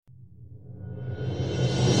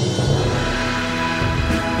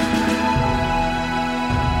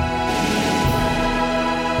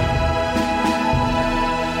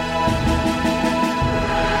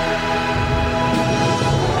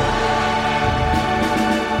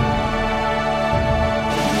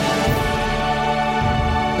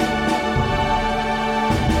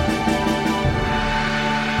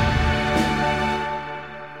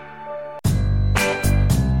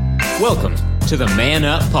to the Man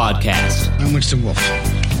Up Podcast. I'm Winston Wolfe.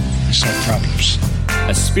 I solve problems.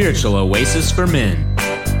 A spiritual oasis for men.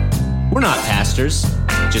 We're not pastors,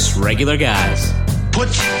 just regular guys. Put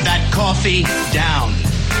that coffee down.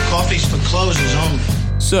 Coffee's for closers only.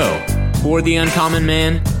 So, for the uncommon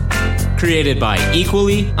man, created by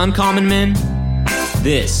equally uncommon men,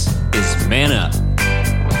 this is Man Up.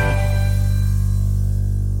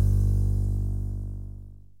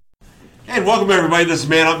 And welcome everybody, this is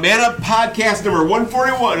Man Up podcast number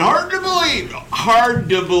 141. Hard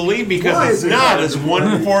to believe because it's not, it's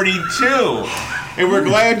 142. And we're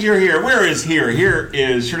glad you're here. Where is here? Here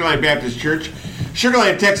is Sugar Land Baptist Church, Sugar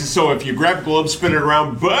Land, Texas. So if you grab a globe, spin it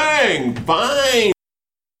around, bang, fine.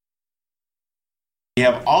 We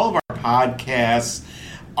have all of our podcasts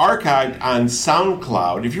archived on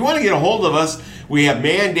SoundCloud. If you want to get a hold of us, we have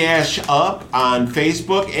Man Up on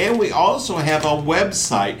Facebook, and we also have a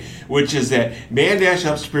website, which is at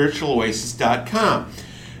man-upspiritualoasis.com.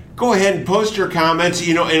 Go ahead and post your comments,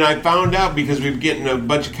 and I found out because we've getting a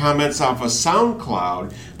bunch of comments off of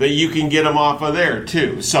SoundCloud that you can get them off of there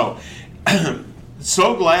too. So,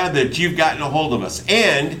 so glad that you've gotten a hold of us.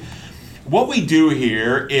 And what we do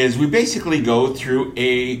here is we basically go through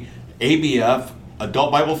a ABF,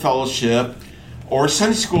 Adult Bible Fellowship, or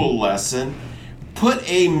Sunday school lesson, put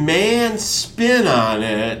a man spin on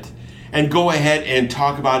it, and go ahead and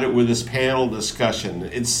talk about it with this panel discussion.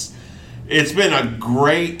 It's been a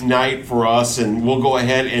great night for us, and we'll go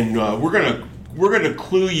ahead and we're gonna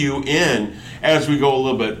clue you in as we go a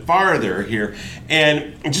little bit farther here.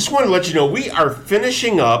 And I just want to let you know we are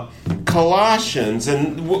finishing up Colossians,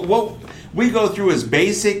 and what we go through is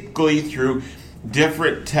basically through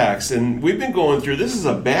different texts, and we've been going through. This is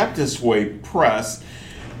a Baptist Way Press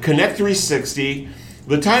Connect 360.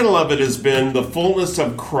 The title of it has been The Fullness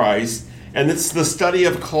of Christ, and it's the study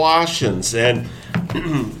of Colossians. And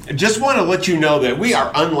I just want to let you know that we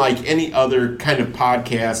are unlike any other kind of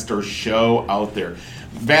podcast or show out there.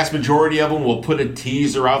 Vast majority of them will put a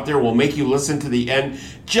teaser out there, will make you listen to the end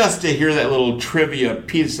just to hear that little trivia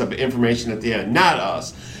piece of information at the end. Not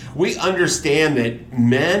us. We understand that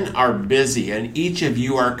men are busy and each of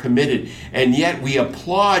you are committed, and yet we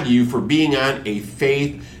applaud you for being on a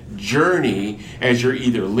faith journey as you're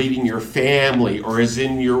either leading your family or as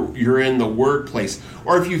you're in the workplace,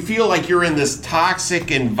 or if you feel like you're in this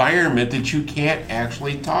toxic environment that you can't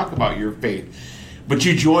actually talk about your faith. But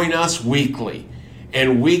you join us weekly,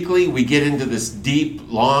 and weekly we get into this deep,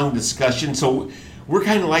 long discussion. So we're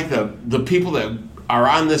kind of like the people that are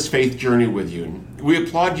on this faith journey with you. And we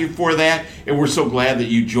applaud you for that, and we're so glad that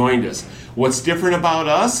you joined us. What's different about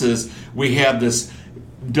us is we have this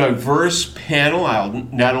diverse panel. I'll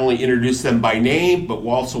not only introduce them by name, but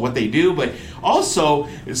also what they do, but also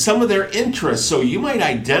some of their interests. So you might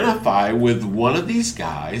identify with one of these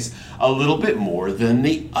guys a little bit more than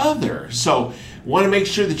the other. So want to make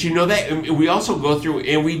sure that you know that. And we also go through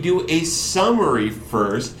and we do a summary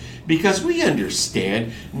first, because we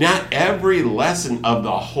understand not every lesson of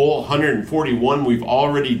the whole 141 we've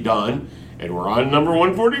already done, and we're on number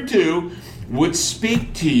 142, would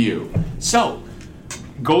speak to you. So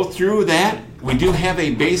go through that. We do have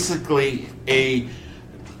a basic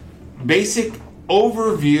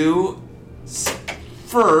overview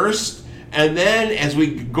first, and then as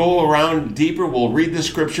we go around deeper, we'll read the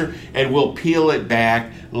scripture and we'll peel it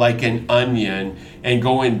back like an onion and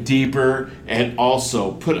go in deeper and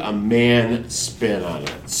also put a man spin on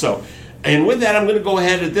it. So, and with that, I'm going to go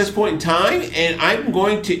ahead at this point in time, and I'm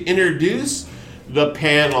going to introduce the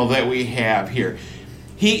panel that we have here.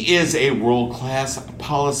 He is a world-class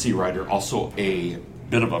policy writer, also a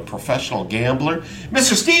bit of a professional gambler.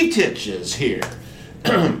 Mr. Steve Titch is here.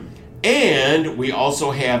 And we also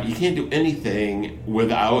have, you can't do anything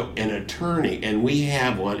without an attorney, and we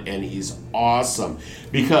have one, and he's awesome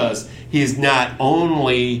because he's not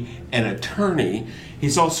only an attorney,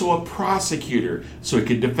 he's also a prosecutor, so he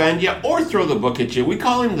could defend you or throw the book at you. We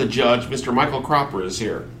call him the judge. Mr. Michael Cropper is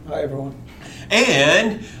here. Hi, everyone.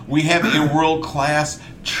 And we have a world-class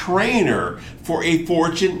trainer for a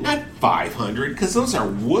Fortune, not 500, because those are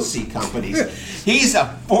wussy companies. He's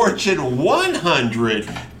a Fortune 100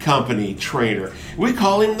 company trainer. We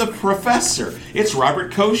call him the professor. It's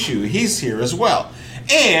Robert Koshu. He's here as well.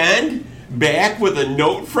 And back with a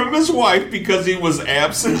note from his wife because he was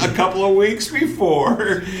absent a couple of weeks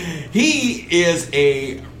before. He's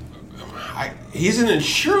an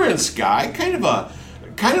insurance guy, kind of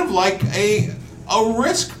like a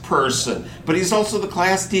risk person, but he's also the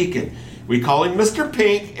class deacon. We call him Mr.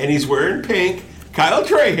 Pink, and he's wearing pink. Kyle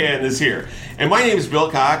Trahan is here. And my name is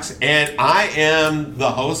Bill Cox, and I am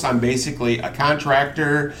the host. I'm basically a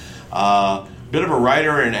contractor, bit of a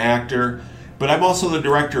writer and actor. but I'm also the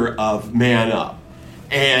director of Man Up.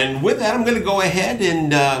 And with that, I'm going to go ahead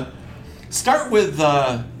and start with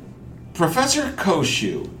Professor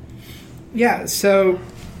Koshu. Yeah, so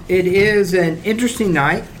it is an interesting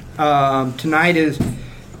night. Tonight is,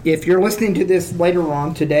 if you're listening to this later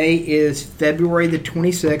on, today is February the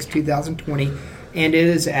 26th, 2020, and it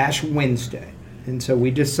is Ash Wednesday. And so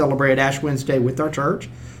we just celebrate Ash Wednesday with our church.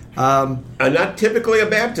 Not typically a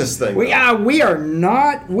Baptist thing. We are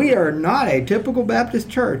not a typical Baptist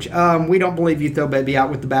church. We don't believe you throw baby out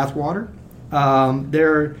with the bathwater.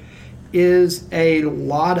 There is a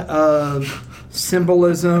lot of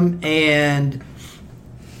symbolism and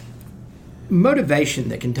motivation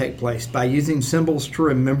that can take place by using symbols to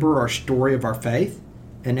remember our story of our faith.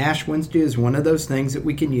 And Ash Wednesday is one of those things that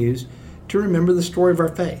we can use to remember the story of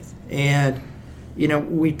our faith. And, you know,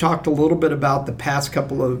 we talked a little bit about the past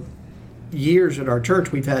couple of years at our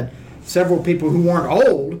church. We've had several people who weren't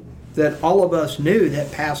old that all of us knew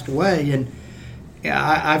that passed away. And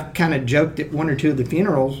I've kind of joked at one or two of the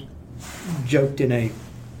funerals, joked in a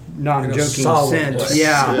non-joking sense,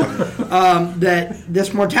 that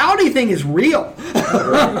this mortality thing is real.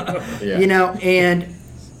 You know, and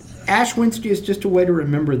Ash Wednesday is just a way to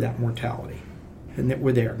remember that mortality and that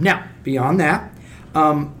we're there. Now, beyond that,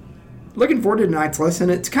 looking forward to tonight's lesson.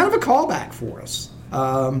 It's kind of a callback for us.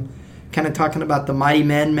 Kind of talking about the mighty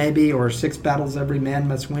men, maybe, or 6 battles every man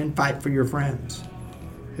must win. Fight for your friends,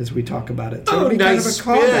 as we talk about it. So nice kind of a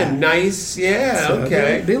spin. Nice, yeah, so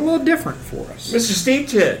okay. It'll be a little different for us. Mr. Steve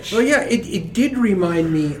Titch. Well, yeah, it did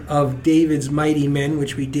remind me of David's Mighty Men,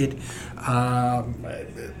 which we did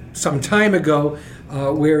some time ago,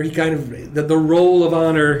 where he kind of, the role of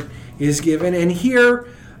honor is given. And here,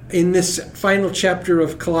 in this final chapter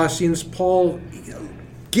of Colossians, Paul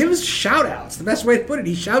gives shout-outs. The best way to put it,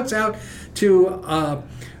 he shouts out to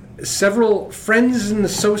several friends and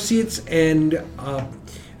associates and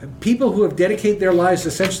people who have dedicated their lives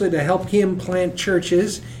essentially to help him plant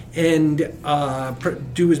churches and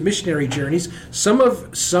do his missionary journeys. Some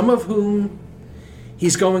of whom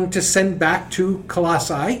he's going to send back to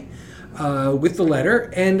Colossae with the letter,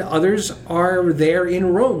 and others are there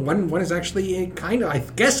in Rome. One is actually kind of, I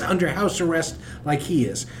guess, under house arrest like he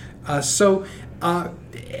is.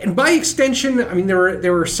 And by extension, I mean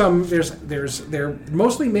there are some. There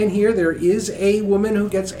mostly men here. There is a woman who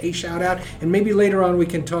gets a shout out, and maybe later on we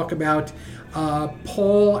can talk about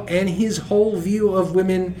Paul and his whole view of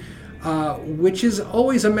women, which is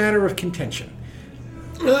always a matter of contention.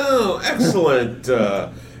 Oh, excellent,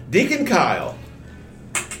 Deacon Kyle.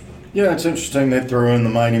 Yeah, it's interesting they throw in the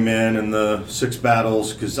mighty men and the 6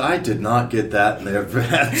 battles, because I did not get that in the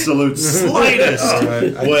absolute slightest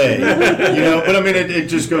way. You know, but I mean, it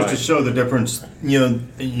just goes to show the difference. You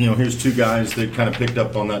know, here's 2 guys that kind of picked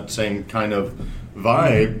up on that same kind of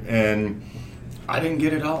vibe, and I didn't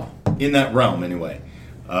get it all in that realm anyway.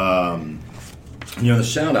 You know, the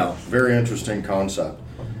shout out, very interesting concept.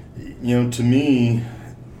 You know, to me,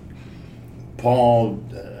 Paul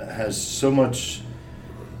has so much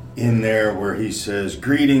in there where he says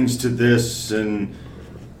greetings to this and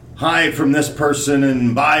hi from this person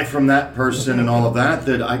and bye from that person and all of that,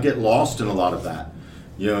 that I get lost in a lot of that.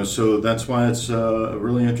 You know, so that's why it's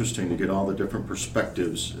really interesting to get all the different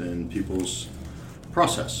perspectives in people's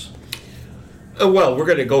process. Well, we're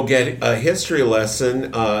going to go get a history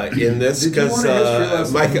lesson in this because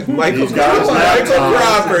Michael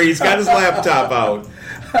Cropper, he's got his laptop out.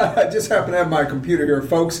 I just happen to have my computer here,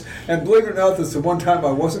 folks, and believe it or not, this is the one time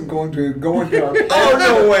I wasn't going to go into our Oh,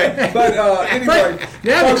 no way. But anyway.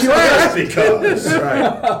 Yeah, but you are. Because,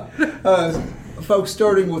 right. Folks,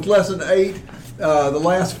 starting with Lesson 8, the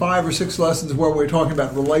last 5 or 6 lessons where we're talking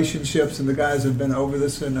about relationships, and the guys have been over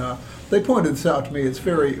this, and they pointed this out to me. It's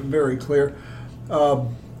very, very clear.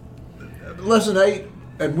 Lesson 8,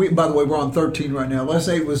 and by the way, we're on 13 right now.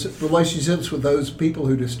 Lesson 8 was relationships with those people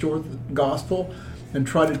who distort the gospel and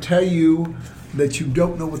try to tell you that you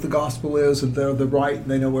don't know what the gospel is, and they're the right, and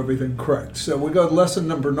they know everything correct. So we go to lesson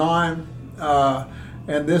number 9,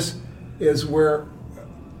 and this is where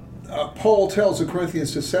Paul tells the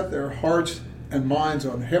Corinthians to set their hearts and minds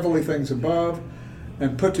on heavenly things above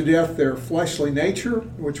and put to death their fleshly nature,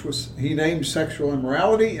 which was he named sexual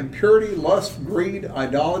immorality, impurity, lust, greed,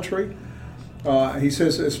 idolatry. He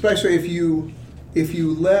says, especially if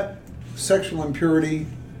you let sexual impurity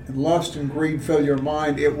and lust and greed fill your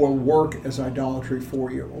mind, it will work as idolatry for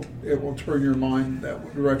you. It will turn your mind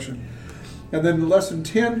that direction. And then lesson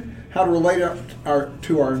 10, how to relate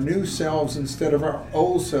to our new selves instead of our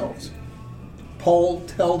old selves. Paul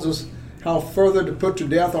tells us how further to put to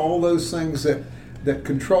death all those things that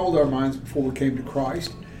controlled our minds before we came to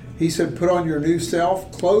Christ. He said, put on your new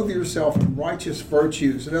self, clothe yourself in righteous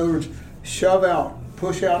virtues. In other words, shove out,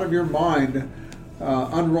 push out of your mind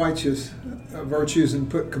unrighteous virtues and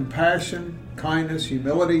put compassion, kindness,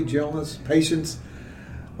 humility, gentleness, patience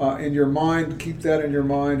in your mind. Keep that in your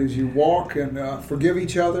mind as you walk, and forgive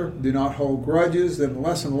each other. Do not hold grudges. Then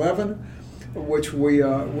lesson 11, which we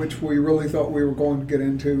really thought we were going to get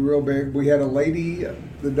into real big. We had a lady,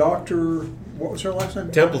 the doctor. What was her last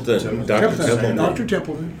name? Templeton. Dr. Templeton. Dr.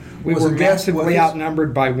 Templeton. We was were a guest with massively us.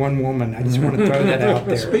 outnumbered by one woman. I just want to throw that out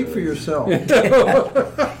there. Speak for yourself.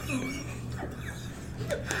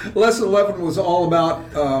 Lesson 11 was all about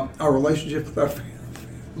our relationship with our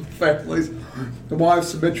families. The wives,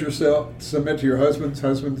 submit to your husbands.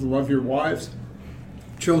 Husbands, love your wives.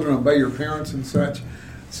 Children, obey your parents and such.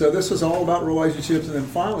 So this is all about relationships. And then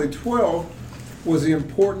finally, 12 was the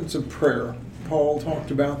importance of prayer. Paul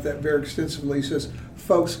talked about that very extensively. He says,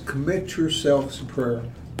 folks, commit yourselves to prayer.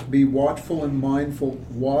 Be watchful and mindful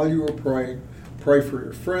while you are praying. Pray for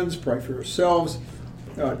your friends, pray for yourselves.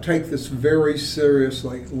 Take this very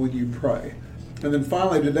seriously when you pray. And then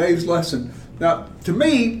finally, today's lesson. Now, to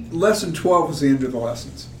me, lesson 12 was the end of the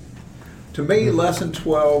lessons. To me, lesson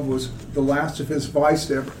 12 was the last of his advice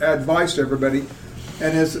to everybody.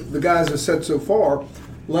 And as the guys have said so far,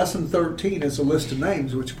 lesson 13 is a list of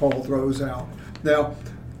names which Paul throws out. Now,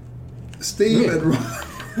 Steve and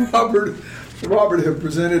Robert have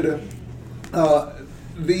presented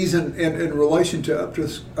these in relation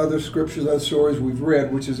to other scriptures, other stories we've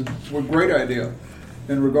read, which is a great idea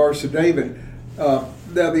in regards to David. Now,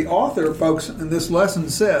 the author, folks, in this lesson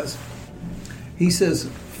says, he says,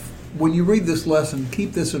 when you read this lesson,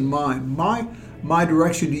 keep this in mind. My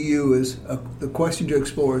direction to you is, the question to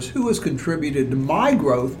explore is, who has contributed to my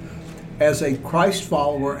growth as a Christ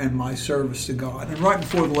follower and my service to God? And right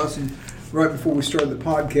before the lesson, right before we started the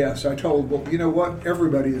podcast, I told, well, you know what?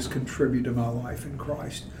 Everybody has contributed to my life in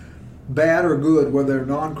Christ. Bad or good, whether they're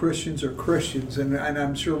non-Christians or Christians. And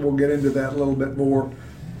I'm sure we'll get into that a little bit more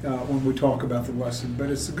when we talk about the lesson.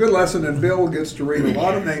 But it's a good lesson, and Bill gets to read a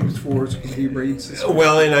lot of names for us when he reads this.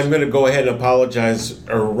 Well, and I'm going to go ahead and apologize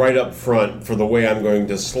right up front for the way I'm going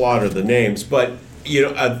to slaughter the names. But, you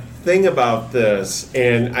know, a thing about this,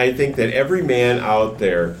 and I think that every man out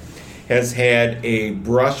there has had a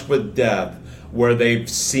brush with death where they've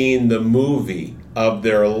seen the movie of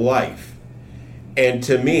their life. And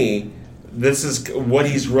to me, this is what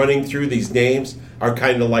he's running through. These names are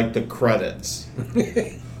kind of like the credits.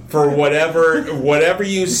 For whatever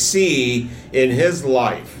you see in his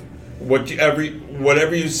life,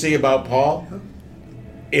 whatever you see about Paul,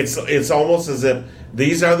 it's almost as if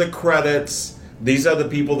these are the credits. These are the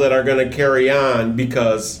people that are going to carry on,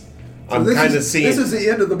 because I'm kind of seeing. This is the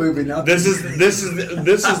end of the movie now. This is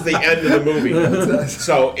the end of the movie.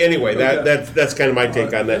 So anyway, that's kind of my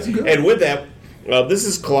take on that. And with that, this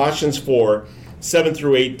is Colossians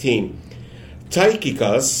 4:7-18.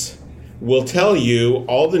 Tychicus will tell you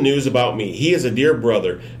all the news about me. He is a dear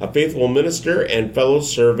brother, a faithful minister, and fellow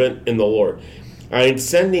servant in the Lord. I am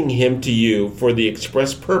sending him to you for the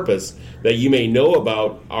express purpose that you may know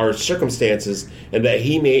about our circumstances and that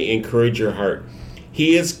he may encourage your heart.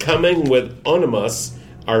 He is coming with Onesimus,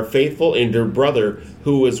 our faithful and dear brother,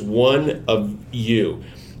 who is one of you.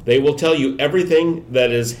 They will tell you everything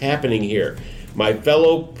that is happening here. My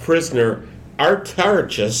fellow prisoner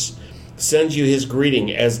Aristarchus sends you his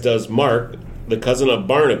greeting, as does Mark, the cousin of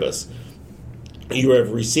Barnabas. You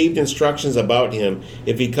have received instructions about him.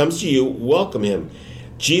 If he comes to you, welcome him.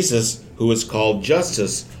 Jesus, who is called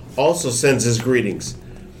Justus, also sends his greetings.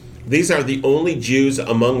 These are the only Jews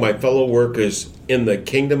among my fellow workers in the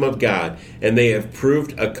kingdom of God, and they have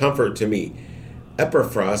proved a comfort to me.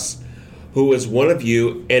 Epaphras, who is one of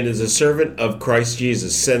you and is a servant of Christ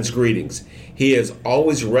Jesus, sends greetings. He is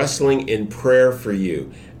always wrestling in prayer for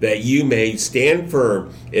you, that you may stand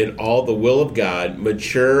firm in all the will of God,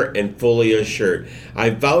 mature and fully assured. I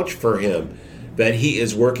vouch for him that he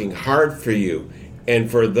is working hard for you and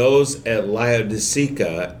for those at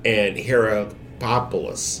Laodicea and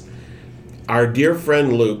Hierapolis. Our dear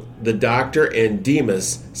friend Luke, the doctor, and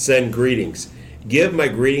Demas send greetings. Give my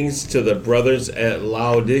greetings to the brothers at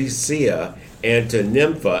Laodicea and to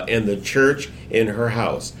Nympha and the church in her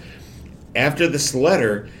house. After this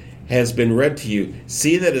letter has been read to you,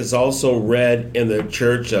 see that it is also read in the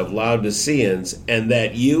church of Laodiceans, and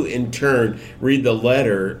that you in turn read the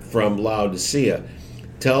letter from Laodicea.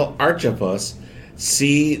 Tell Archippus,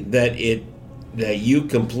 see that you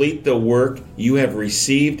complete the work you have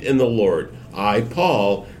received in the Lord. I,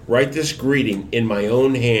 Paul, write this greeting in my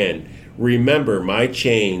own hand. Remember my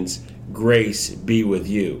chains. Grace be with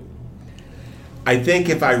you. I think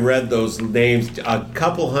if I read those names a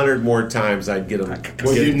couple hundred more times, I'd get them.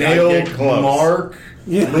 Well, you nailed close. Mark,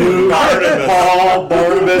 Luke, Paul,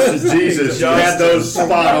 Barnabas, and Jesus. You had those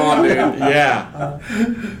spot on, dude. Yeah.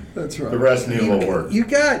 That's right. The rest knew what worked. You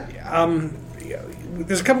got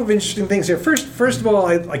there's a couple of interesting things here. First of all,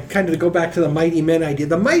 I kind of go back to the mighty men idea.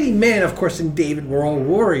 The mighty men, of course, in David were all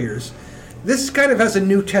warriors. This kind of has a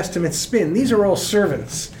New Testament spin. These are all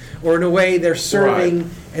servants, or in a way, they're serving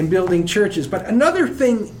and building churches. But another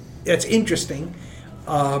thing that's interesting,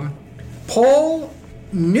 Paul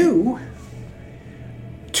knew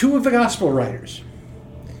two of the gospel writers.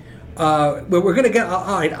 But we're going to get.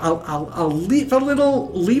 All right, I'll leave a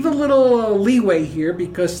little leeway here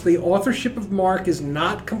because the authorship of Mark is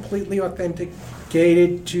not completely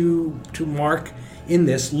authenticated to Mark in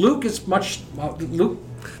this. Luke is much Luke.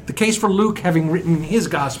 The case for Luke having written his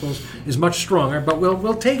Gospels is much stronger, but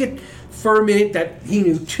we'll take it for a minute that he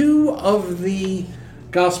knew two of the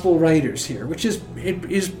Gospel writers here, which is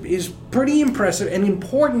pretty impressive and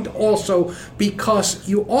important also because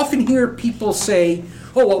you often hear people say,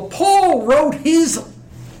 "Oh, well, Paul wrote his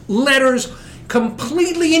letters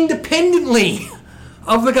completely independently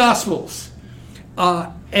of the Gospels,"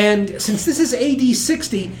 and since this is AD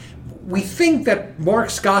 60. We think that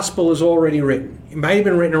Mark's Gospel is already written. It might have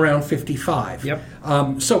been written around 55. Yep.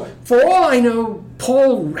 So, for all I know,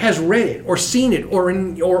 Paul has read it or seen it or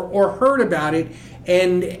heard about it,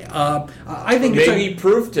 and I think maybe he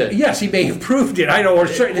proved it. Yes, he may have proved it. I know, or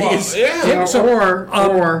certainly.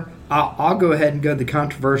 I'll go ahead and go the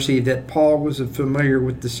controversy that Paul was familiar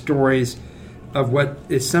with the stories of what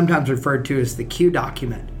is sometimes referred to as the Q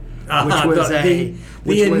document. Which was the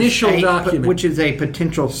initial document, which is a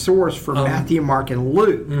potential source for Matthew, Mark, and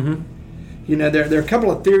Luke. Mm-hmm. You know, there are a couple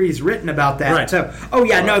of theories written about that. Right. So,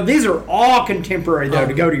 these are all contemporary, though.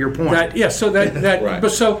 To go to your point, right. Right.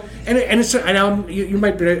 But so, and it's, you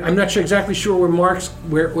might be. I'm not exactly sure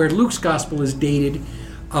where Luke's Gospel is dated.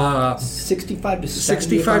 65 to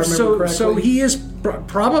 65. So he is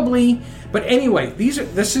probably. But anyway, these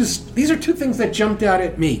are two things that jumped out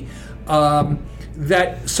at me.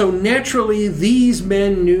 So naturally, these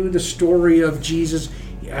men knew the story of Jesus.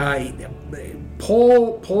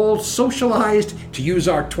 Paul socialized, to use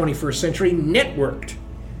our 21st century, networked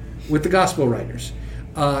with the gospel writers.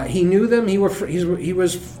 He knew them. He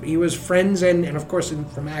was friends, and of course,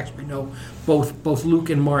 from Acts we know both Luke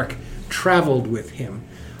and Mark traveled with him.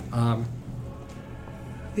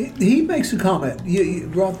 He makes a comment. You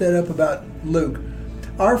brought that up about Luke.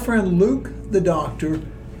 Our friend Luke, the doctor,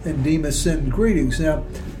 and Demas send greetings. Now,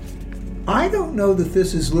 I don't know that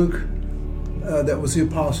this is Luke that was the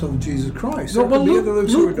apostle of Jesus Christ. No, well, Luke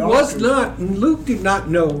did not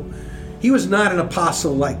know. He was not an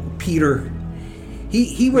apostle like Peter.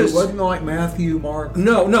 He wasn't like Matthew, Mark.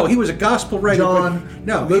 No, he was a gospel writer. John.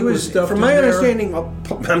 No, he was. From my understanding, I'm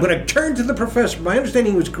going to turn to the professor. My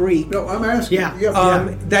understanding was Greek. No, I'm asking.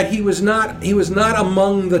 That he was not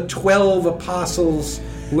among the 12 apostles.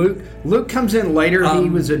 Luke comes in later. He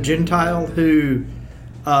was a Gentile who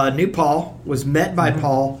knew Paul, was met by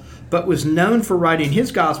Paul, but was known for writing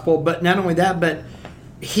his gospel. But not only that, but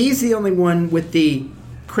he's the only one with the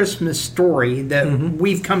Christmas story that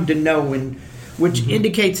we've come to know, which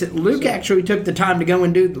indicates that Luke actually took the time to go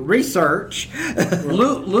and do the research.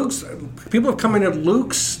 Luke's people have come in that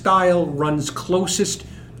Luke's style runs closest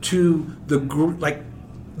to the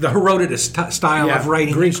Herodotus style of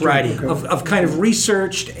writing, Greek history, writing, of kind of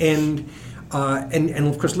researched and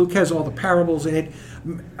of course Luke has all the parables in it.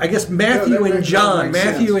 I guess Matthew and John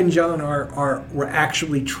were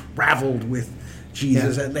actually traveled with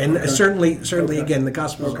Jesus, and certainly again the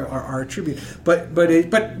Gospels are attributed. But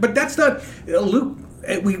that's not Luke.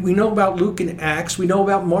 We know about Luke in Acts. We know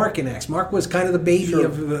about Mark in Acts. Mark was kind of the baby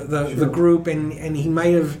of the group, and he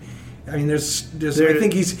might have. I mean, there's I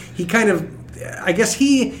think he kind of. I guess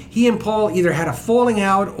he and Paul either had a falling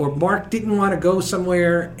out, or Mark didn't want to go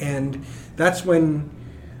somewhere, and that's when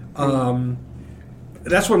Paul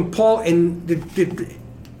and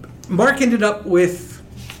Mark ended up with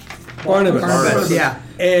Barnabas.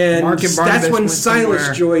 And Mark and Barnabas that's when went Silas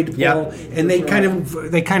somewhere. joined Paul, and they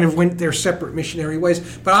kind of went their separate missionary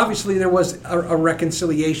ways. But obviously, there was a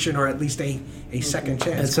reconciliation, or at least a second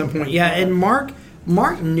chance At some point. Yeah, and Mark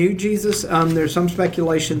knew Jesus. There's some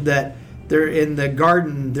speculation that there in the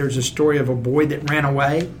garden there's a story of a boy that ran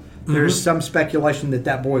away. There's some speculation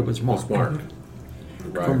that boy was Mark.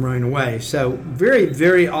 From running away. So very,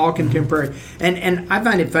 very all contemporary. And I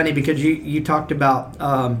find it funny because you talked about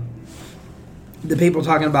the people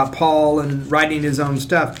talking about Paul and writing his own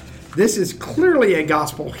stuff. This is clearly a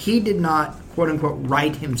gospel he did not quote-unquote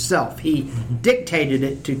write himself. He dictated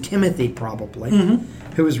it to Timothy, probably,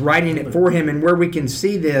 who was writing it for him. And where we can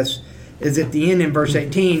see this is at the end in verse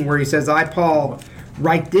 18, where he says, I, Paul,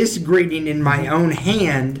 write this greeting in my own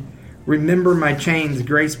hand. Remember my chains,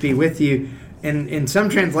 grace be with you. And in some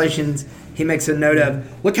translations, he makes a note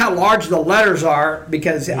of, look how large the letters are,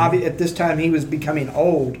 because at this time he was becoming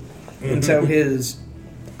old. And so his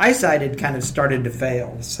eyesight had kind of started to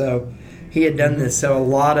fail. So he had done this. So a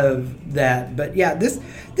lot of that. But yeah, this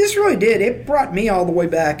really did. It brought me all the way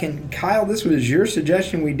back. And Kyle, this was your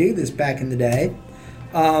suggestion we do this back in the day.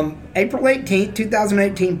 April 18th,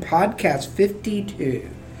 2018, podcast 52.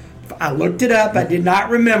 I looked it up. I did not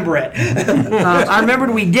remember it. I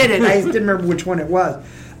remembered we did it. I just didn't remember which one it was.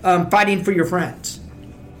 Fighting for your friends.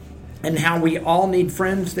 And how we all need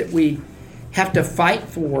friends that we have to fight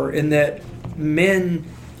for, and that men,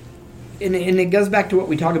 and it goes back to what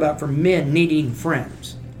we talk about for men needing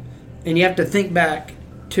friends. And you have to think back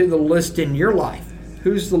to the list in your life.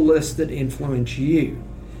 Who's the list that influenced you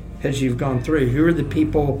as you've gone through? Who are the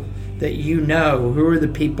people that you know? Who are the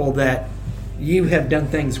people that you have done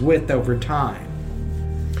things with over time?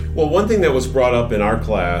 Well, one thing that was brought up in our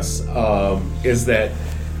class is that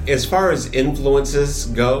as far as influences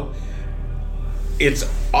go, it's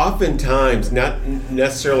oftentimes not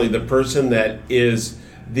necessarily the person that is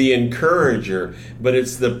the encourager, but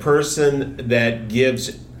it's the person that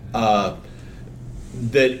gives, that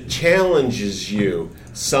challenges you,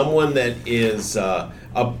 someone that is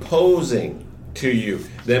opposing to you,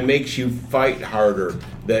 that makes you fight harder,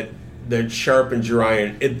 that sharpens your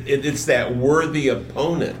iron. It's that worthy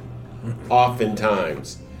opponent,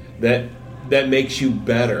 oftentimes, that makes you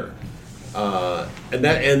better, and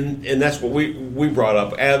that's what we brought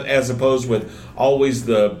up, as opposed with always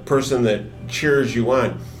the person that cheers you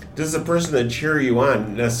on. Does the person that cheer you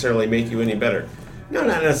on necessarily make you any better? No,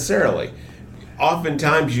 not necessarily.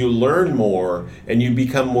 Oftentimes you learn more and you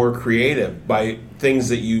become more creative by things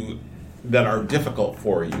that are difficult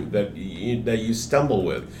for you, that you stumble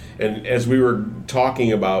with. And as we were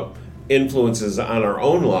talking about influences on our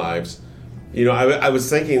own lives, I was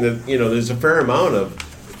thinking that there's a fair amount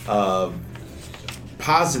of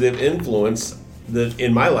positive influence that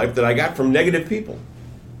in my life that I got from negative people.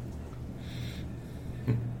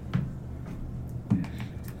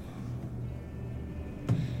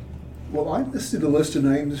 Well, I listed a list of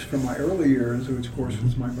names from my early years, which of course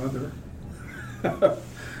was my mother.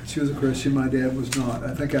 She was a Christian. My dad was not.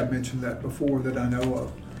 I think I've mentioned that before that I know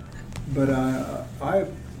of. But I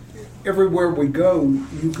everywhere we go,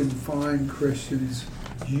 you can find Christians,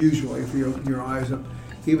 usually, if you open your eyes up.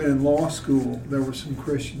 Even in law school, there were some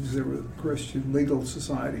Christians. There was a Christian Legal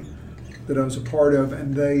Society that I was a part of,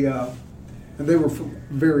 and they were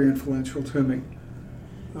very influential to me.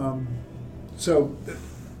 So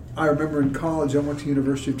I remember in college, I went to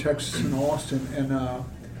University of Texas in Austin, and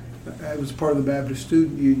I was part of the Baptist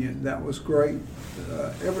Student Union. That was great.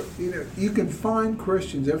 You can find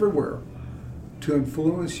Christians everywhere to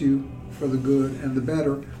influence you for the good and the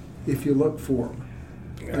better if you look for them.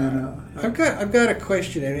 And, I've got a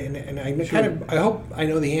question, and I Sure. I hope I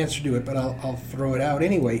know the answer to it, but I'll throw it out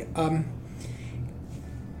anyway.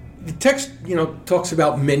 The text, talks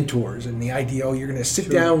about mentors and the idea, you're going to sit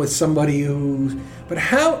Sure. down with somebody but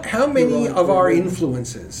how many Right. of our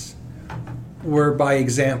influences were by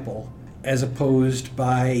example as opposed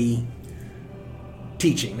by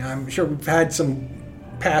teaching? Now, I'm sure we've had some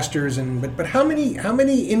pastors, but how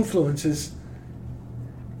many influences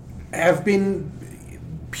have been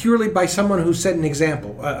purely by someone who set an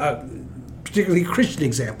example, particularly a Christian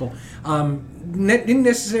example, didn't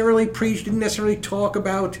necessarily preach, didn't necessarily talk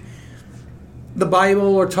about the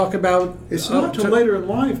Bible or talk about... It's not till later in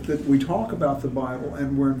life that we talk about the Bible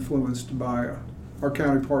and we're influenced by our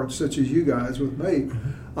counterparts such as you guys with me.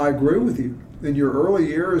 Mm-hmm. I agree with you. In your early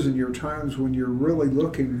years and your times when you're really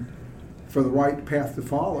looking for the right path to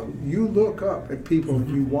follow, you look up at people and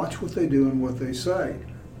you watch what they do and what they say.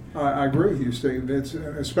 I agree with you, Steve. It's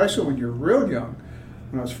especially when you're real young.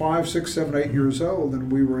 When I was 5, 6, 7, 8 years old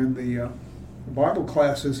and we were in the Bible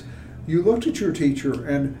classes, you looked at your teacher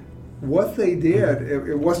and what they did,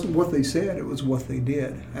 it wasn't what they said, it was what they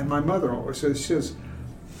did. And my mother always says, she says,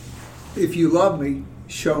 if you love me,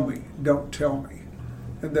 show me, don't tell me.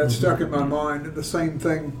 And that stuck in my mind. And the same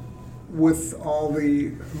thing with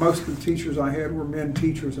most of the teachers I had were men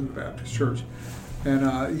teachers in the Baptist church.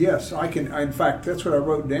 And yes, in fact, that's what I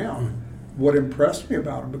wrote down. What impressed me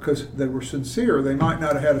about them, because they were sincere. They might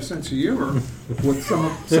not have had a sense of humor with some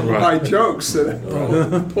of my jokes that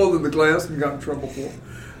I pulled in the class and got in trouble for.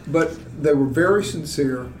 But they were very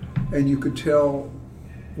sincere, and you could tell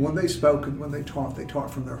when they spoke and when they taught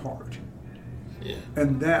from their heart.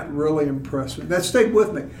 And that really impressed me. That stayed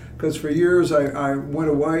with me because for years I went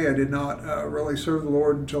away. I did not really serve the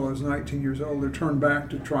Lord until I was 19 years old. I turned back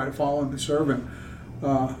to try to follow Him and serve Him.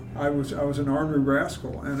 I was an ornery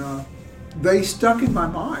rascal, and they stuck in my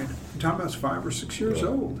mind from the time I was 5 or 6 years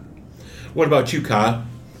old. What about you, Kyle?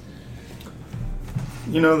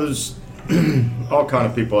 There's all kind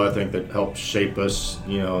of people I think that help shape us.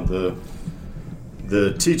 The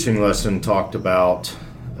teaching lesson talked about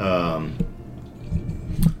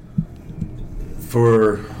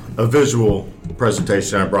for a visual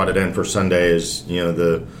presentation. I brought it in for Sunday is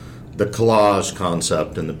the collage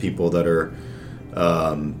concept and the people that are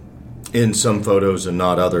in some photos and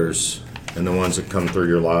not others, and the ones that come through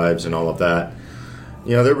your lives and all of that.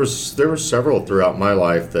 There were several throughout my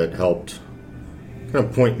life that helped kind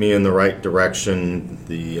of point me in the right direction.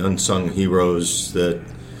 The unsung heroes that,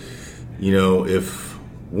 if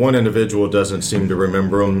one individual doesn't seem to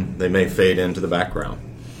remember them, they may fade into the background.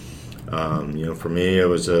 For me, it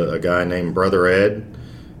was a guy named Brother Ed.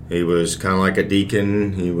 He was kind of like a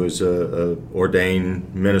deacon. He was a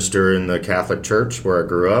ordained minister in the Catholic Church where I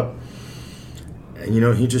grew up.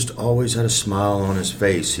 And, he just always had a smile on his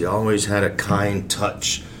face. He always had a kind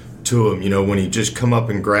touch to him. When he just come up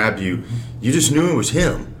and grab you, you just knew it was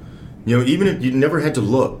him. Even if you never had to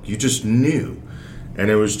look, you just knew.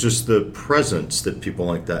 And it was just the presence that people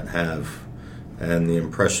like that have and the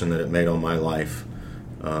impression that it made on my life.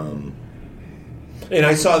 And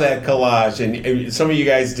I saw that collage, and some of you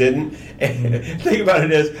guys didn't. And think about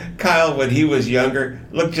it is, Kyle, when he was younger,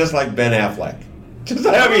 looked just like Ben Affleck. That's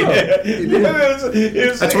when I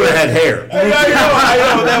had hair. I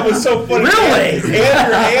know. That was so funny. Really?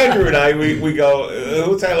 Andrew and I, we go,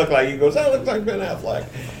 who's I look like? He goes, I look like Ben Affleck.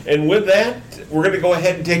 And with that, we're going to go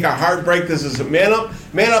ahead and take a hard break. This is Man Up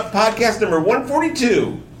podcast number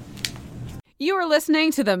 142. You are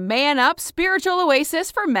listening to the Man Up Spiritual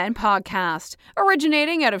Oasis for Men podcast.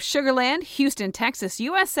 Originating out of Sugar Land, Houston, Texas,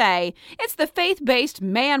 USA, it's the faith-based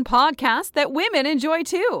man podcast that women enjoy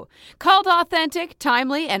too. Called authentic,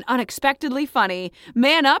 timely, and unexpectedly funny,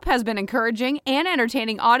 Man Up has been encouraging and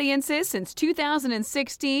entertaining audiences since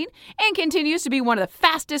 2016 and continues to be one of the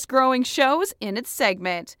fastest-growing shows in its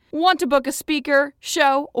segment. Want to book a speaker,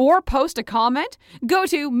 show, or post a comment? Go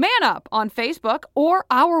to Man Up on Facebook or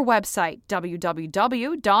our website,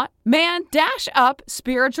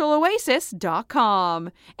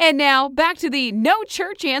 www.man-upspiritualoasis.com. And now, back to the No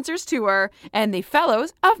Church Answers Tour and the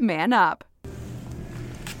Fellows of Man Up.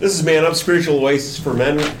 This is Man Up Spiritual Oasis for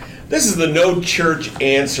Men. This is the No Church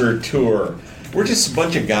Answer Tour. We're just a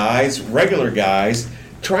bunch of guys, regular guys,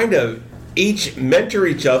 trying to each mentor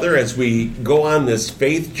each other as we go on this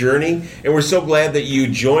faith journey, and we're so glad that you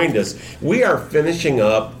joined us. We are finishing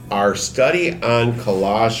up our study on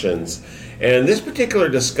Colossians, and this particular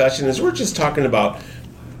discussion is we're just talking about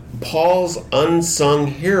Paul's unsung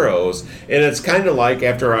heroes, and it's kind of like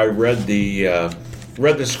after I read the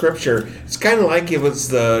scripture, it's kind of like it was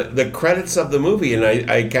the credits of the movie, and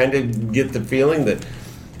I kind of get the feeling that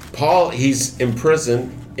Paul, he's in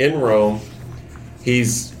prison in Rome.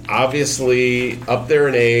 He's obviously up there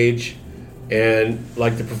in age, and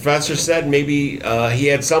like the professor said, maybe he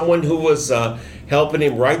had someone who was helping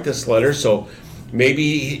him write this letter, so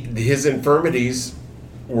maybe his infirmities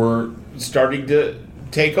were starting to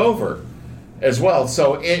take over as well.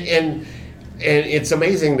 So and it's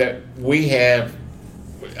amazing that we're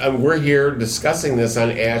here discussing this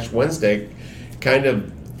on Ash Wednesday, kind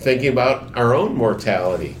of thinking about our own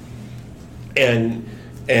mortality and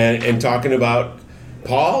talking about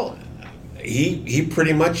Paul. He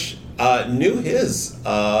pretty much knew his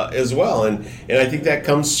as well, and I think that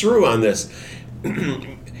comes through on this.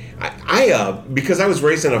 I because I was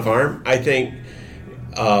raised on a farm, I think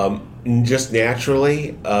just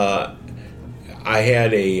naturally I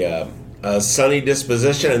had a sunny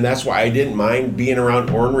disposition, and that's why I didn't mind being around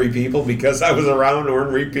ornery people, because I was around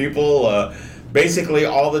ornery people basically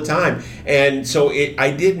all the time, and so I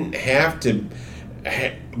didn't have to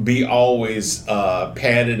be always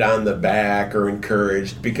patted on the back or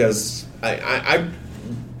encouraged, because I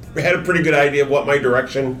had a pretty good idea of what my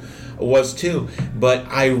direction was too. But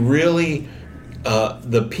I really,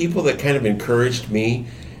 the people that kind of encouraged me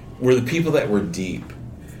were the people that were deep.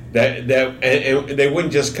 And they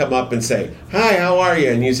wouldn't just come up and say, "Hi, how are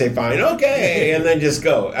you?" and you say, "Fine, okay," and then just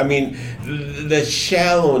go. I mean, the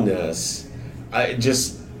shallowness,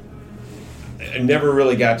 never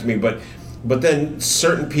really got to me. But then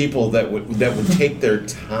certain people that would take their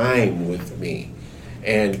time with me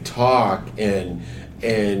and talk and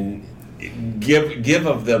give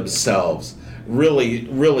of themselves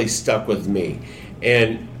really stuck with me.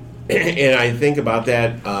 And And I think about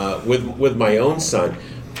that with my own son.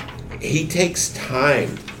 He takes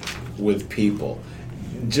time with people,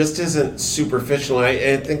 just isn't superficial.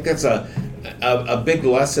 And I think that's a big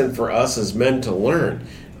lesson for us as men to learn.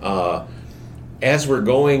 As we're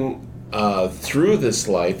going through this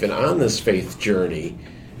life and on this faith journey,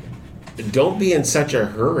 don't be in such a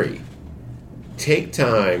hurry. Take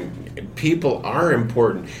time. People are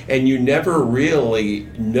important, and you never really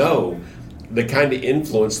know the kind of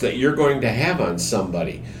influence that you're going to have on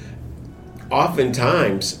somebody.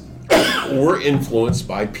 Oftentimes, we're influenced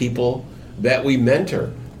by people that we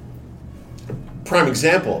mentor. Prime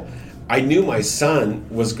example, I knew my son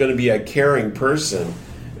was going to be a caring person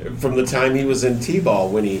from the time he was in T-ball,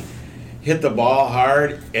 when he hit the ball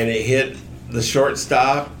hard and it hit the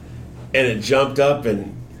shortstop and it jumped up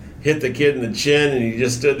and hit the kid in the chin, and he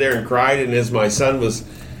just stood there and cried. And as my son was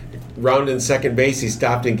rounding second base, he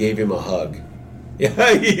stopped and gave him a hug.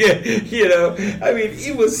 You know, I mean,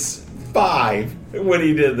 he was 5 when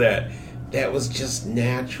he did that. That was just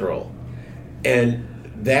natural. And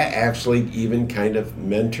that actually even kind of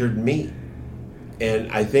mentored me.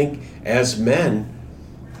 And I think as men,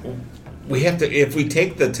 we have to, if we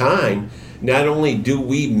take the time, not only do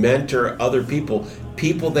we mentor other people,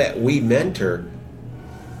 people that we mentor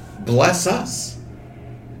bless us.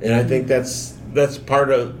 And I think that's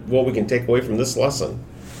part of what we can take away from this lesson.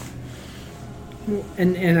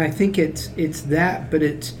 And I think it's that, but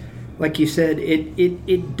it's like you said,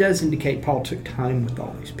 it does indicate Paul took time with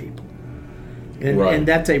all these people. And, right. And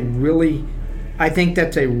that's I think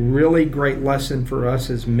that's a really great lesson for us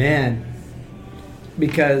as men,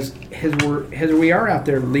 because as we are out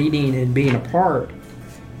there leading and being a part,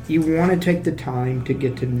 you want to take the time to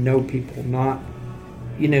get to know people, not,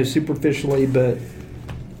 superficially, but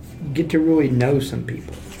get to really know some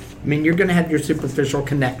people. I mean, you're going to have your superficial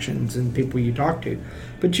connections and people you talk to,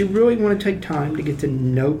 but you really want to take time to get to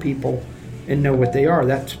know people and know what they are.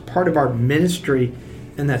 That's part of our ministry,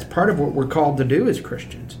 and that's part of what we're called to do as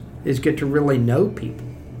Christians, is get to really know people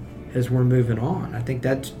as we're moving on. I think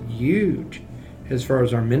that's huge as far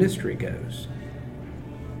as our ministry goes.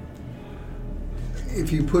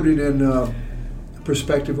 If you put it in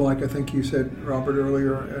perspective, like I think you said, Robert,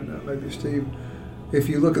 earlier, and maybe Steve, if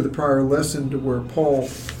you look at the prior lesson to where Paul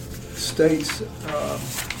states,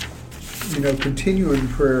 continue in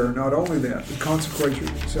prayer, not only that, but consecrate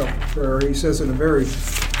yourself in prayer. He says in a very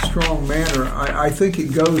strong manner. I think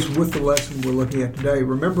it goes with the lesson we're looking at today.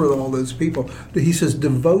 Remember all those people. He says,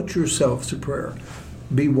 devote yourselves to prayer.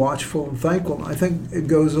 Be watchful and thankful. I think it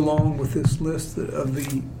goes along with this list of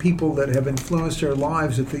the people that have influenced their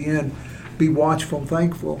lives at the end. Be watchful and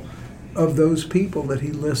thankful of those people that he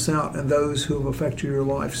lists out and those who have affected your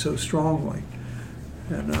life so strongly.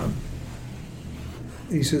 And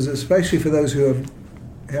he says, especially for those who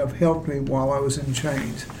have helped me while I was in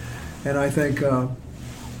chains. And I think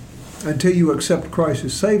until you accept Christ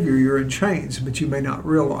as Savior, you're in chains, but you may not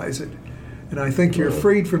realize it. And I think you're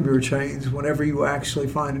freed from your chains whenever you actually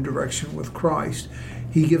find a direction with Christ.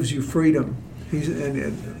 He gives you freedom.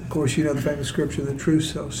 And of course, you know the famous scripture, the truth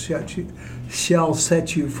shall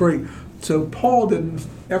set you free. So Paul didn't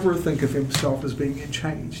ever think of himself as being in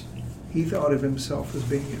chains. He thought of himself as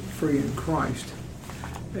being free in Christ.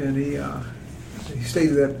 And he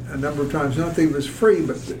stated that a number of times, not that he was free,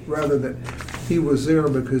 but rather that he was there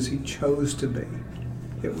because he chose to be.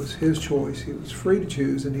 It was his choice. He was free to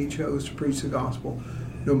choose, and he chose to preach the gospel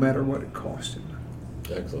no matter what it cost him.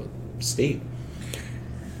 Excellent. Steve?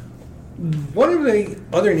 One of the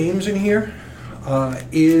other names in here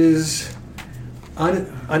is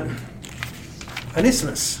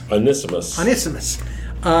Onesimus. Onesimus.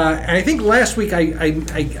 And I think last week I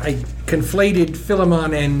conflated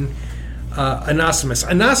Philemon and Onesimus.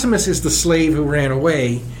 Onesimus is the slave who ran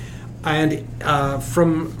away, and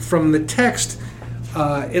from the text,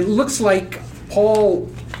 it looks like Paul,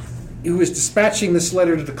 who is dispatching this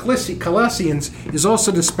letter to the Colossians, is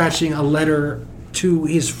also dispatching a letter to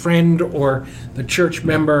his friend or the church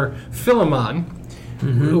member Philemon,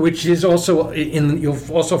 which is also you'll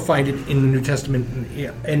also find it in the New Testament,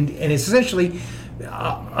 and it's essentially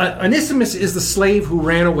Onesimus is the slave who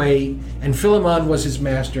ran away, and Philemon was his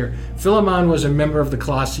master. Philemon was a member of the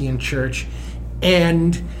Colossian church,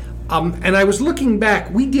 and I was looking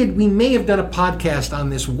back. We may have done a podcast on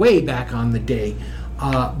this way back on the day,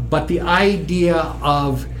 but the idea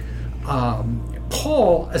of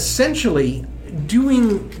Paul essentially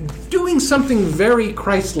doing something very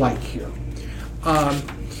Christ-like here.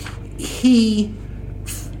 He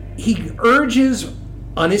urges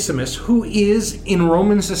Onesimus, who is in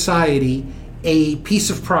Roman society a piece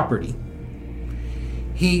of property.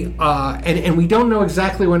 He and we don't know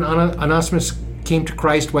exactly when Onesimus came to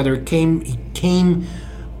Christ, whether he came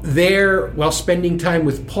there while spending time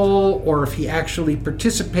with Paul, or if he actually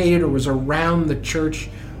participated or was around the church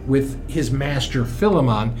with his master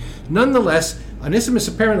Philemon. Nonetheless, Onesimus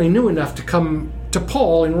apparently knew enough to come to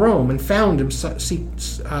Paul in Rome and found him, sought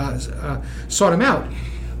him out.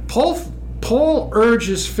 Paul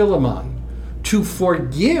urges Philemon to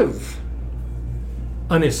forgive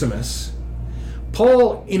Onesimus.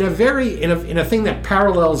 Paul, in a thing that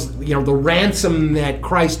parallels, the ransom that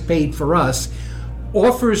Christ paid for us,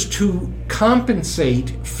 offers to compensate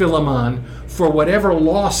Philemon for whatever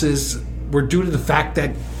losses were due to the fact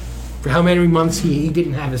that for how many months he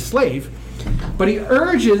didn't have his slave. But he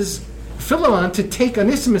urges Philemon to take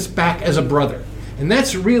Onesimus back as a brother. And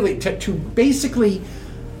that's really to basically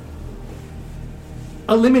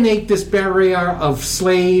eliminate this barrier of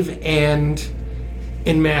slave and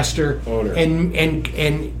master, owner,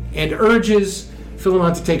 and urges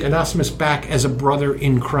Philemon to take Onesimus back as a brother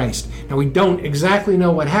in Christ. Now, we don't exactly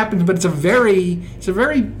know what happens, but it's a very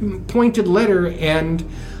pointed letter, and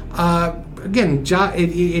again,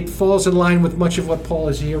 it falls in line with much of what Paul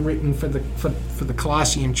has here written for the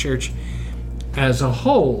Colossian church as a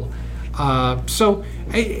whole. So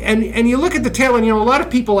you look at the tail, and a lot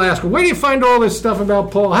of people ask, well, where do you find all this stuff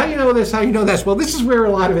about Paul? How do you know this? How do you know this? Well, this is where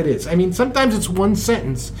a lot of it is. I mean, sometimes it's one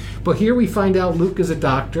sentence, but here we find out Luke is a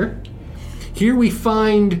doctor. Here we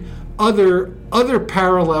find other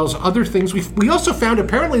parallels, other things. We also found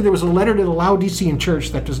apparently there was a letter to the Laodicean church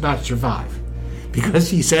that does not survive, because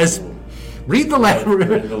he says, read the letter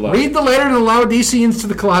to the Laodiceans to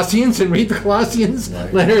the Colossians, and read the Colossians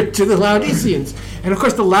letter to the Laodiceans. And of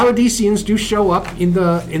course, the Laodiceans do show up in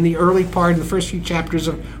the early part of the first few chapters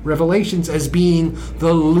of Revelations as being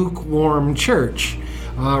the lukewarm church,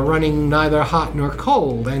 running neither hot nor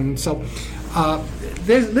cold. And so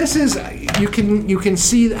this is, you can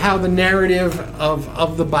see how the narrative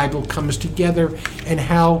of the Bible comes together, and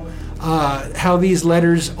how these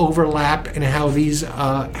letters overlap, and how these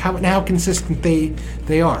how consistent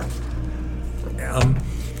they are.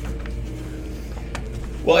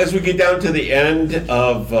 Well, as we get down to the end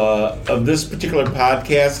of this particular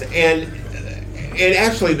podcast, and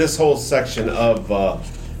actually this whole section of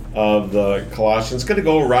the Colossians, going to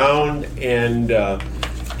go around and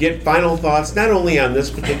get final thoughts, not only on this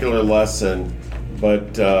particular lesson,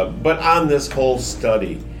 but on this whole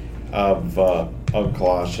study of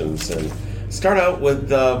Colossians, and start out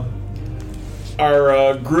with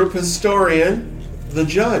our group historian, the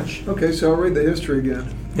Judge. Okay, so I'll read the history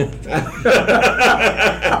again.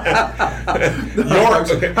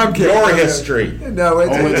 Your history. No,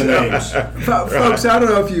 it's folks. I don't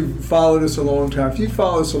know if you've followed us a long time. If you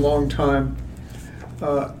follow us a long time,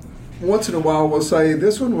 once in a while we'll say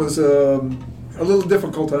this one was a little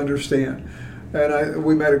difficult to understand. And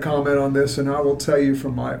we made a comment on this, and I will tell you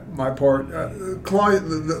from my part,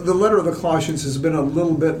 the letter of the Colossians has been a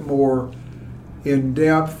little bit more in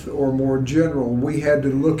depth or more general. We had to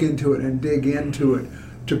look into it and dig into it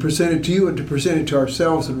to present it to you and to present it to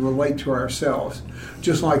ourselves and relate to ourselves.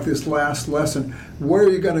 Just like this last lesson, where are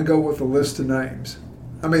you going to go with the list of names?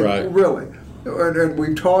 I mean, really. And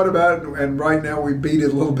we've taught about it, and right now we beat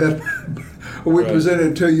it a little bit. We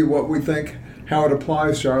presented to you what we think, how it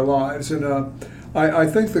applies to our lives. And I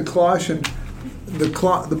think the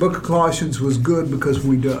book of Colossians was good because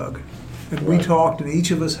we dug. And we talked, and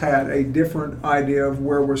each of us had a different idea of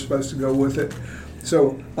where we're supposed to go with it.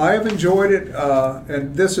 So I have enjoyed it,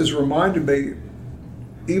 and this has reminded me,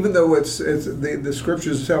 even though it's the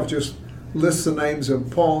scriptures itself just lists the names of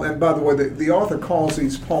Paul, and by the way, the author calls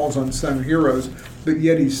these Paul's unsung heroes, but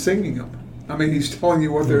yet he's singing them. I mean, he's telling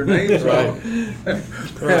you what their names are.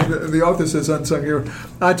 The author says unsung hero.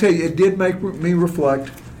 I tell you, it did make me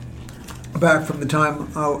reflect back from the time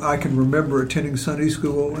I can remember attending Sunday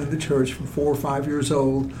school in the church from 4 or 5 years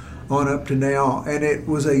old on up to now, and it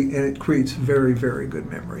creates very, very good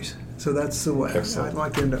memories. So that's the way I'd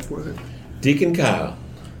like to end up with it. Deacon Kyle.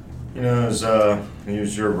 As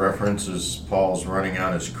use your reference as Paul's running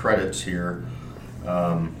out his credits here,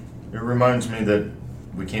 it reminds me that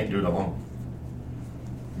we can't do it alone.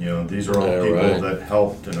 These are all people that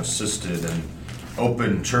helped and assisted and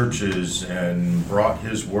opened churches and brought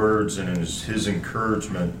his words and his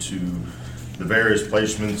encouragement to the various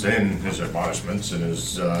placements and his admonishments and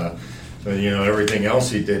his everything else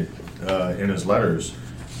he did in his letters.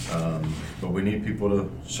 But we need people to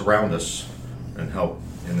surround us and help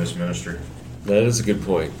in this ministry. That is a good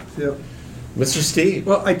point. Yep. Mr. Steve.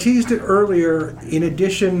 Well, I teased it earlier. In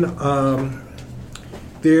addition,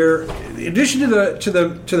 there, in addition to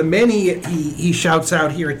the men he shouts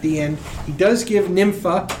out here at the end, he does give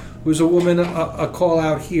Nympha, who's a woman, a call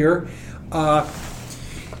out here.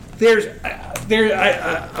 There's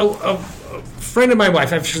a friend of my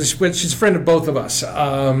wife. Actually, she's a friend of both of us.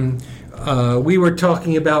 We were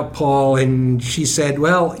talking about Paul, and she said,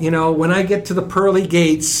 "Well, when I get to the pearly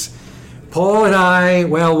gates, Paul and I,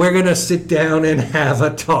 we're going to sit down and have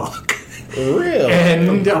a talk." Really?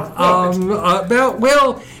 And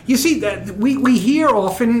you see that we hear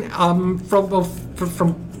often from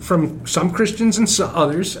some Christians and some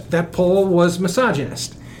others that Paul was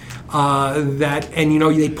misogynist.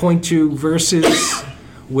 They point to verses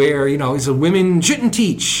where he said women shouldn't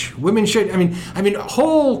teach, women should.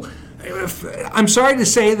 I'm sorry to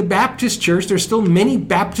say, the Baptist Church, there's still many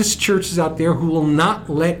Baptist churches out there who will not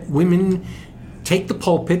let women take the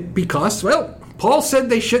pulpit because, Paul said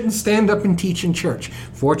they shouldn't stand up and teach in church.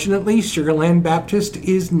 Fortunately, Sugar Land Baptist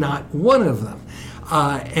is not one of them.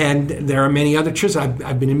 And there are many other churches.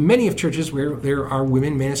 I've been in many of churches where there are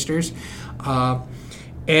women ministers. Yes,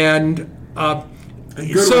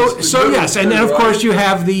 and then of course you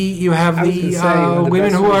have the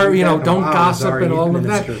women who are don't gossip and all of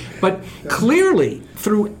that. But clearly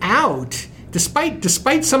throughout,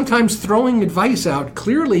 despite sometimes throwing advice out,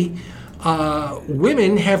 clearly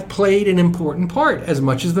women have played an important part, as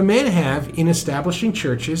much as the men have, in establishing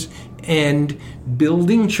churches and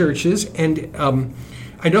building churches. And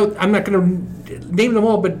I know I'm not going to name them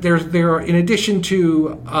all, but there are, in addition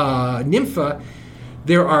to Nympha,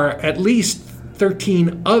 there are at least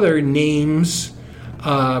 13 other names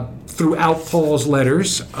throughout Paul's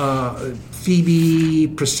letters. Phoebe,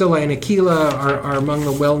 Priscilla, and Aquila are among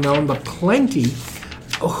the well-known, but plenty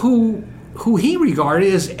who he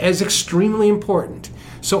regarded as extremely important.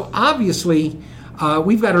 So obviously,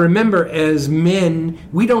 we've got to remember, as men,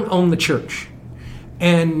 we don't own the church.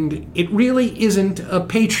 And it really isn't a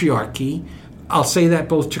patriarchy. I'll say that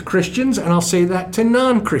both to Christians and I'll say that to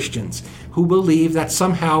non-Christians who believe that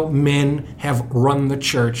somehow men have run the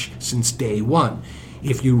church since day one.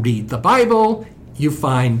 If you read the Bible, you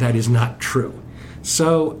find that is not true.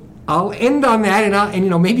 So I'll end on that,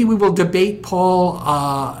 and maybe we will debate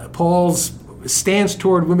Paul's stance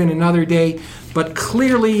toward women another day. But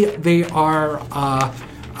clearly, they are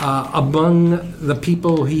among the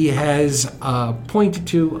people he has pointed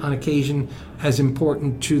to on occasion as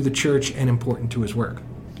important to the church and important to his work.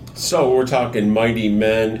 So we're talking mighty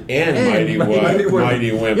men and mighty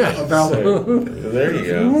women. Yeah. So, there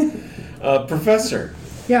you go. Professor.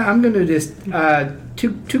 Yeah, I'm going to just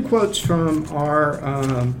two quotes from our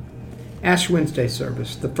Ash Wednesday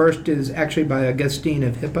service. The first is actually by Augustine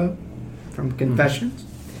of Hippo from Confessions.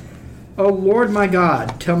 O Lord my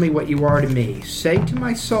God, tell me what you are to me. Say to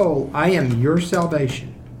my soul, I am your salvation.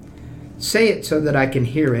 Say it so that I can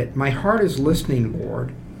hear it. My heart is listening,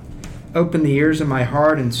 Lord. Open the ears of my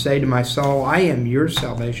heart and say to my soul, I am your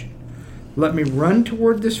salvation. Let me run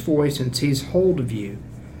toward this voice and seize hold of you.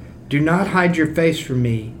 Do not hide your face from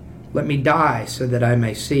me. Let me die so that I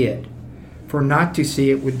may see it. For not to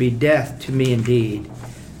see it would be death to me indeed.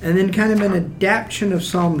 And then kind of an adaptation of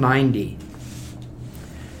Psalm 90.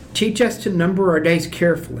 Teach us to number our days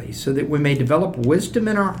carefully so that we may develop wisdom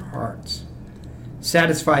in our hearts.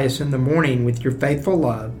 Satisfy us in the morning with your faithful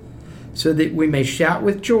love so that we may shout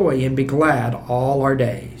with joy and be glad all our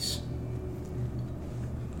days.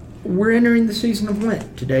 We're entering the season of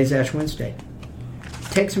Lent. Today's Ash Wednesday.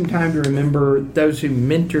 Take some time to remember those who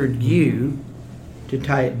mentored you, to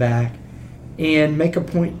tie it back, and make a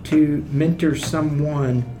point to mentor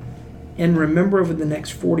someone. And remember, over the next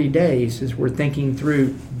 40 days, as we're thinking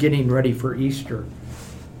through getting ready for Easter,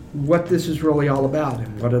 what this is really all about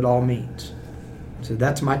and what it all means. So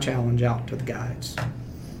that's my challenge out to the guys.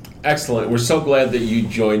 Excellent. We're so glad that you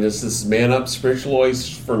joined us. This is Man Up, Spiritual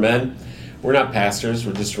Oasis for Men. We're not pastors.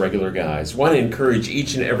 We're just regular guys. Want to encourage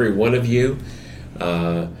each and every one of you.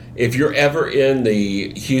 If you're ever in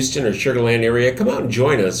the Houston or Sugar Land area, come out and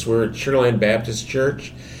join us. We're at Sugar Land Baptist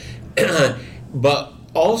Church. But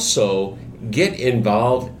also get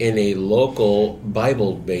involved in a local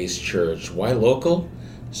Bible-based church. Why local?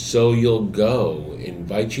 So you'll go.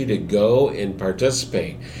 Invite you to go and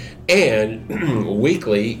participate. And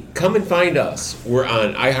weekly, come and find us. We're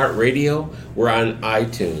on iHeartRadio. We're on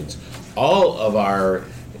iTunes. All of our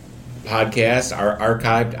podcasts are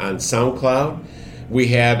archived on SoundCloud. We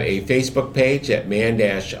have a Facebook page at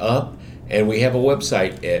Man-Up, and we have a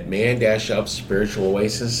website at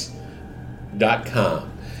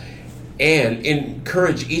man-upspiritualoasis.com. And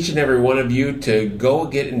encourage each and every one of you to go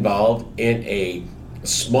get involved in a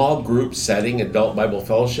small group setting, adult Bible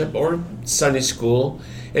fellowship, or Sunday school,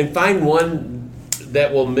 and find one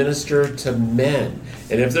that will minister to men.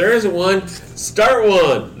 And if there isn't one, start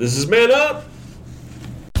one. This is Man Up.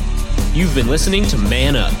 You've been listening to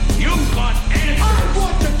Man Up. You want answers. I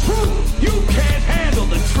want the truth. You can't handle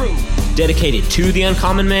the truth. Dedicated to the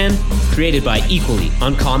uncommon man, created by equally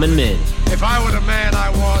uncommon men. If I were the man I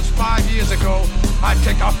was 5 years ago, I'd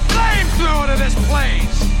take a flamethrower to this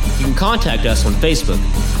place. You can contact us on Facebook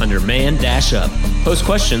under Man-Up. Post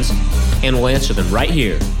questions, and we'll answer them right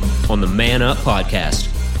here on the Man Up Podcast.